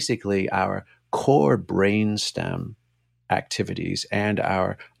 basically our core brainstem activities and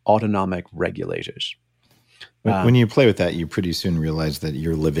our autonomic regulators. When you play with that, you pretty soon realize that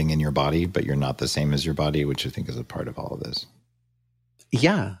you're living in your body, but you're not the same as your body, which I think is a part of all of this.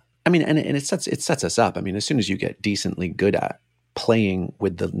 Yeah. I mean, and it sets us up. I mean, as soon as you get decently good at playing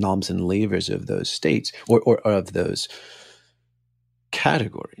with the knobs and levers of those states or of those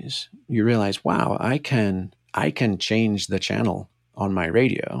categories, you realize, wow, I can change the channel on my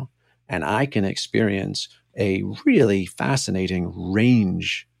radio, and I can experience a really fascinating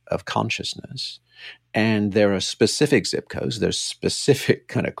range of consciousness. And there are specific zip codes, there's specific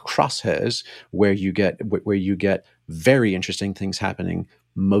kind of crosshairs where you get very interesting things happening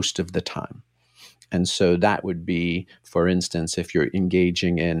most of the time. And so that would be, for instance, if you're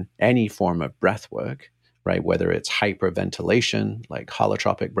engaging in any form of breath work, right? Whether it's hyperventilation, like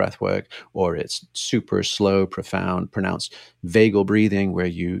holotropic breath work, or it's super slow, profound, pronounced vagal breathing, where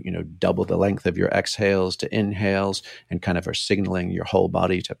you double the length of your exhales to inhales and kind of are signaling your whole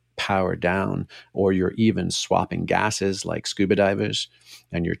body to power down, or you're even swapping gases like scuba divers,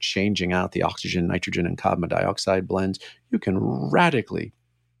 and you're changing out the oxygen, nitrogen, and carbon dioxide blends, you can radically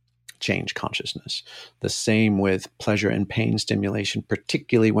change consciousness. The same with pleasure and pain stimulation,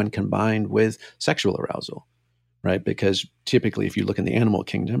 particularly when combined with sexual arousal, right? Because typically, if you look in the animal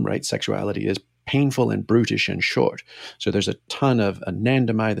kingdom, right, sexuality is painful and brutish and short. So there's a ton of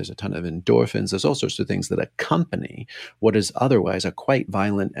anandamide, there's a ton of endorphins, there's all sorts of things that accompany what is otherwise a quite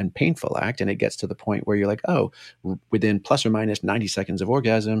violent and painful act. And it gets to the point where you're like, oh, within plus or minus 90 seconds of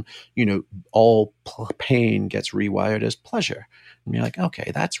orgasm, all pain gets rewired as pleasure. And you're like,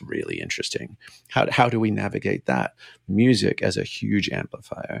 okay, that's really interesting. How do we navigate that? Music as a huge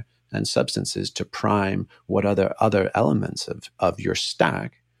amplifier, and substances to prime what other elements of your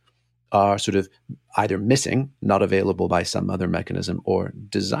stack are sort of either missing, not available by some other mechanism, or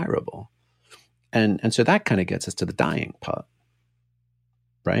desirable. And so that kind of gets us to the dying part,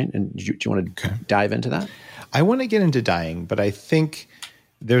 right? And do you want to dive into that? I want to get into dying, but I think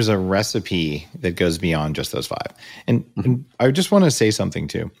there's a recipe that goes beyond just those five. And I just want to say something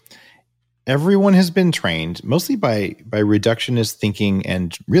too. Everyone has been trained, mostly by reductionist thinking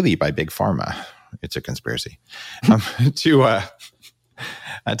and really by big pharma. It's a conspiracy.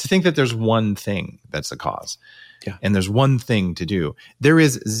 To think that there's one thing that's the cause. Yeah. And there's one thing to do. There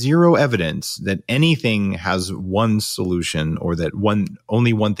is zero evidence that anything has one solution, or that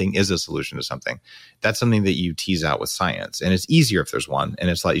only one thing is a solution to something. That's something that you tease out with science. And it's easier if there's one. And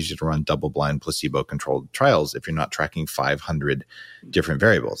it's a lot easier to run double-blind, placebo-controlled trials if you're not tracking 500 different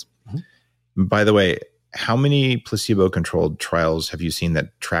variables. Mm-hmm. By the way, how many placebo-controlled trials have you seen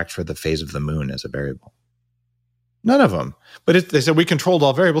that tracked for the phase of the moon as a variable? None of them. But they said we controlled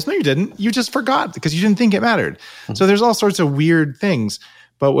all variables. No, you didn't. You just forgot because you didn't think it mattered. Mm-hmm. So there's all sorts of weird things.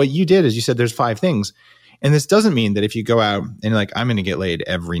 But what you did is you said there's five things. And this doesn't mean that if you go out and you're like, I'm going to get laid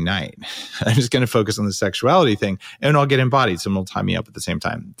every night, I'm just going to focus on the sexuality thing and I'll get embodied. Someone will tie me up at the same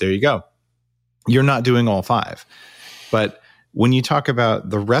time. There you go. You're not doing all 5. But when you talk about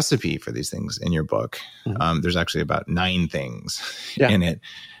the recipe for these things in your book, there's actually about 9 things in it.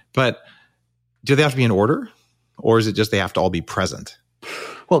 But do they have to be in order? Or is it just they have to all be present?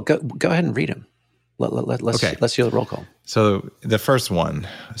 Well, go ahead and read them. Let's hear the roll call. So the first one,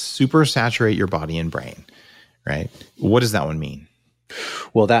 super saturate your body and brain, right? What does that one mean?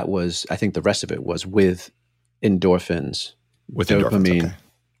 Well, that was, I think the rest of it was with endorphins, with dopamine, okay.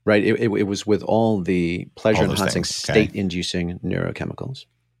 Right? It was with all the pleasure-enhancing, state-inducing neurochemicals.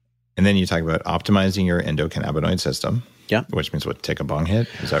 And then you talk about optimizing your endocannabinoid system. Yeah. Which means what? Take a bong hit?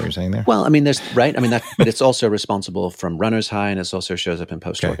 Is that what you're saying there? Well, I mean, but it's also responsible from runner's high, and it also shows up in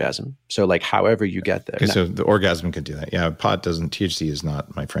post-orgasm. Okay. So like however you get there. Okay, so the orgasm could do that. Yeah, THC is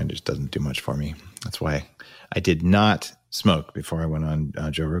not my friend. It just doesn't do much for me. That's why I did not smoke before I went on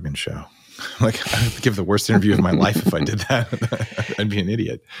Joe Rogan's show. Like, I would give the worst interview of my life if I did that. I'd be an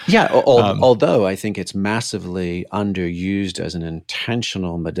idiot. Yeah, although I think it's massively underused as an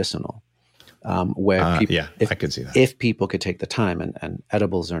intentional medicinal. Where people, I could see that. If people could take the time, and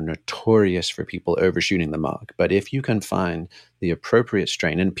edibles are notorious for people overshooting the mark, but if you can find the appropriate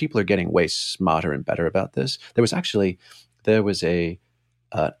strain, and people are getting way smarter and better about this. There was an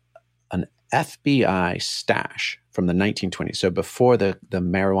FBI stash from the 1920s, so before the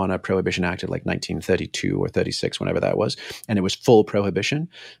Marijuana Prohibition Act of like 1932 or 36, whenever that was, and it was full prohibition.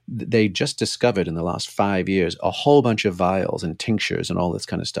 They just discovered in the last 5 years a whole bunch of vials and tinctures and all this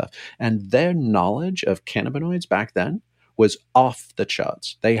kind of stuff. And their knowledge of cannabinoids back then was off the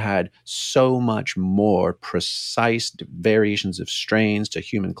charts. They had so much more precise variations of strains to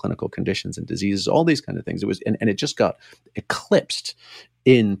human clinical conditions and diseases, all these kind of things. It was, and it just got eclipsed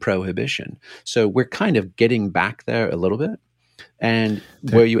in prohibition. So we're kind of getting back there a little bit. And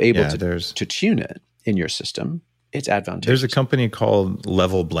were you able to tune it in your system, it's advantageous. There's a company called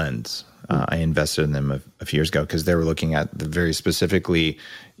Level Blends. I invested in them a few years ago because they were looking at very specifically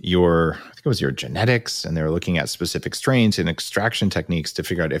I think it was your genetics, and they were looking at specific strains and extraction techniques to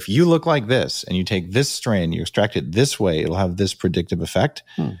figure out if you look like this and you take this strain, you extract it this way, it'll have this predictive effect.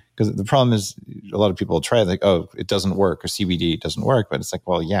 Because the problem is a lot of people try like, oh, it doesn't work, or CBD doesn't work. But it's like,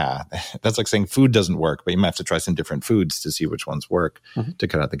 well, yeah, that's like saying food doesn't work, but you might have to try some different foods to see which ones work to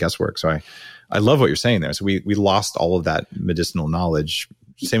cut out the guesswork. So I love what you're saying there. So we lost all of that medicinal knowledge,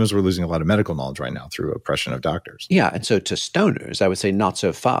 same as we're losing a lot of medical knowledge right now through oppression of doctors. Yeah. And so to stoners, I would say not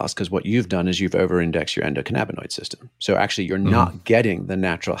so fast, because what you've done is you've over-indexed your endocannabinoid system. So actually you're not getting the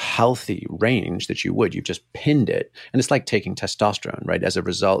natural healthy range that you would. You've just pinned it. And it's like taking testosterone, right? As a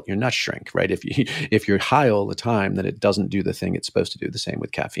result, your nuts shrink, right? If you're high all the time, then it doesn't do the thing it's supposed to do. The same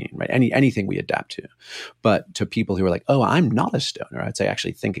with caffeine, right? Anything we adapt to. But to people who are like, oh, I'm not a stoner, I'd say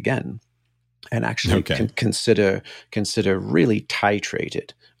actually think again. And actually consider really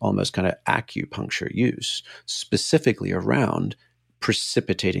titrated, almost kind of acupuncture use, specifically around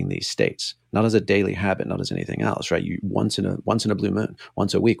precipitating these states, not as a daily habit, not as anything else, right? You once in a blue moon,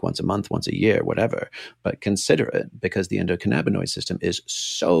 once a week, once a month, once a year, whatever. But consider it, because the endocannabinoid system is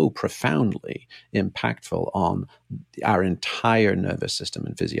so profoundly impactful on our entire nervous system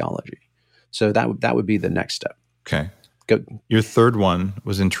and physiology. So that would be the next step. Okay. Your third one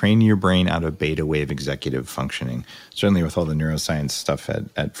was in training your brain out of beta wave executive functioning. Certainly with all the neuroscience stuff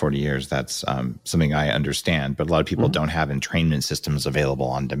at 40 years, that's something I understand, but a lot of people don't have entrainment systems available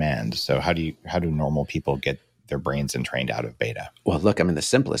on demand. So how do normal people get their brains entrained out of beta? Well, look, I mean, the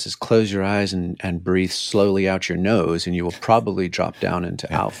simplest is close your eyes and breathe slowly out your nose, and you will probably drop down into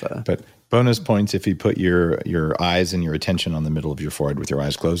alpha. But bonus points if you put your eyes and your attention on the middle of your forehead with your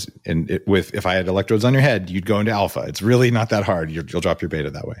eyes closed. And if I had electrodes on your head, you'd go into alpha. It's really not that hard. You'll drop your beta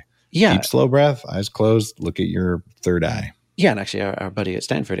that way. Yeah. Deep, slow breath, eyes closed, look at your third eye. Yeah, and actually our buddy at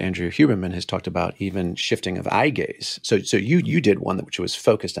Stanford, Andrew Huberman, has talked about even shifting of eye gaze. So you did one which was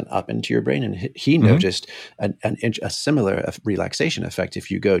focused and up into your brain, and he noticed a similar relaxation effect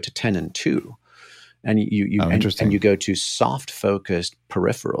if you go to 10 and 2. And you go to soft focused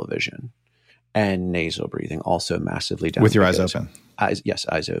peripheral vision. And nasal breathing also massively down. With your eyes open. Eyes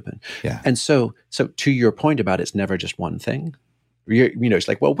open. Yeah. And so to your point about it's never just one thing. It's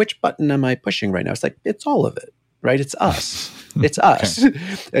like, well, which button am I pushing right now? It's like, it's all of it, right? It's us. It's us.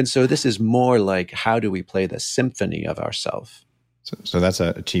 And so this is more like, how do we play the symphony of ourself? So that's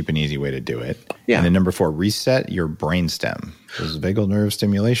a cheap and easy way to do it. Yeah. And then number 4, reset your brainstem. Is vagal nerve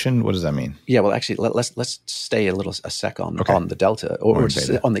stimulation? What does that mean? Yeah, well, actually, let's stay a sec on the delta or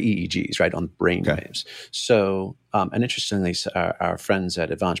on the EEGs, right, on brain waves. So, and interestingly, our friends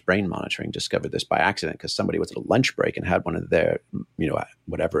at Advanced Brain Monitoring discovered this by accident because somebody was at a lunch break and had one of their,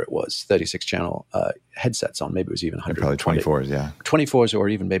 whatever it was, 36-channel headsets on. Maybe it was even 100. Probably 24s, yeah. 24s, or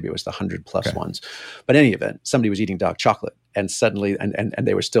even maybe it was the 100+ ones. But in any event, somebody was eating dark chocolate, and suddenly, and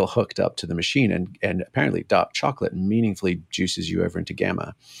they were still hooked up to the machine, and apparently dark chocolate meaningfully juices you over into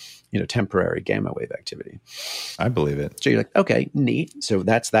gamma, temporary gamma wave activity. I believe it. So you're like, okay, neat. So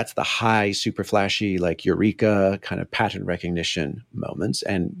that's the high, super flashy, like eureka kind of pattern recognition moments,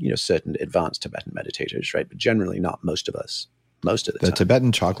 and certain advanced Tibetan meditators, right? But generally not most of us. Most of the time. The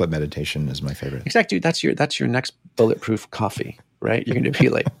Tibetan chocolate meditation is my favorite. Exactly. That's your next bulletproof coffee, right? You're going to be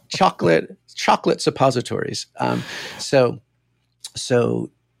like chocolate suppositories. So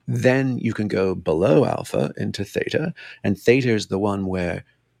then you can go below alpha into theta, and theta is the one where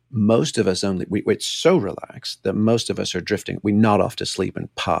most of us it's so relaxed that most of us are drifting. We nod off to sleep and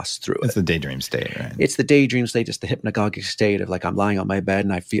pass through it. It's the daydream state, right? It's the daydream state. It's the hypnagogic state of like I'm lying on my bed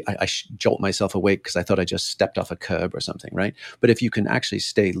and I feel I jolt myself awake because I thought I just stepped off a curb or something, right? But if you can actually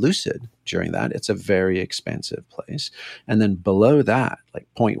stay lucid during that, it's a very expansive place. And then below that, like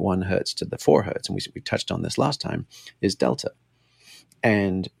 0.1 hertz to the 4 hertz, and we touched on this last time, is delta.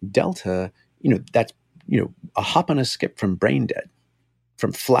 And delta, that's a hop and a skip from brain dead.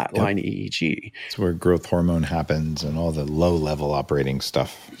 From flatline EEG. It's where growth hormone happens and all the low-level operating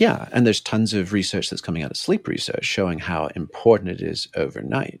stuff. Yeah, and there's tons of research that's coming out of sleep research showing how important it is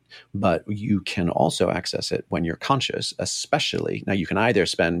overnight. But you can also access it when you're conscious, especially. Now, you can either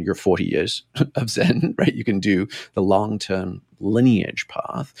spend your 40 years of Zen, right? You can do the long-term lineage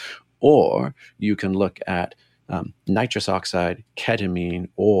path, or you can look at nitrous oxide, ketamine,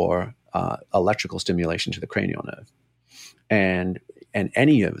 or electrical stimulation to the cranial nerve. And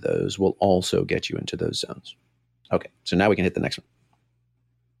any of those will also get you into those zones. Okay, so now we can hit the next one.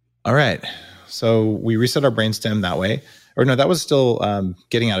 All right. So we reset our brainstem that way. Or no, that was still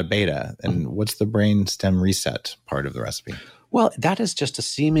getting out of beta. And what's the brainstem reset part of the recipe? Well, that is just a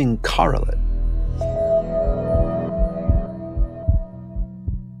seeming correlate.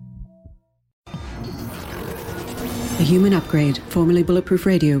 The Human Upgrade, formerly Bulletproof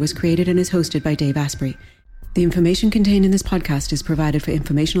Radio, was created and is hosted by Dave Asprey. The information contained in this podcast is provided for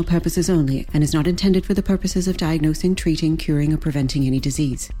informational purposes only and is not intended for the purposes of diagnosing, treating, curing, or preventing any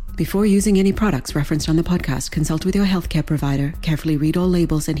disease. Before using any products referenced on the podcast, consult with your healthcare provider, carefully read all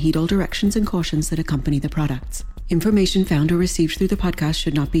labels, and heed all directions and cautions that accompany the products. Information found or received through the podcast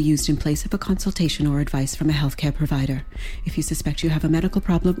should not be used in place of a consultation or advice from a healthcare provider. If you suspect you have a medical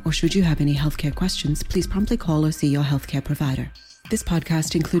problem or should you have any healthcare questions, please promptly call or see your healthcare provider. This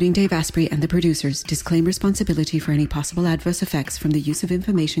podcast, including Dave Asprey and the producers, disclaim responsibility for any possible adverse effects from the use of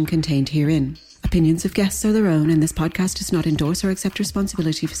information contained herein. Opinions of guests are their own, and this podcast does not endorse or accept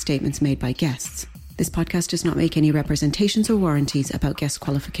responsibility for statements made by guests. This podcast does not make any representations or warranties about guest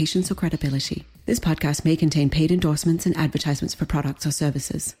qualifications or credibility. This podcast may contain paid endorsements and advertisements for products or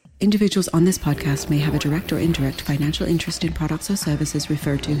services. Individuals on this podcast may have a direct or indirect financial interest in products or services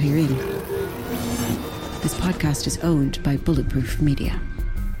referred to herein. This podcast is owned by Bulletproof Media.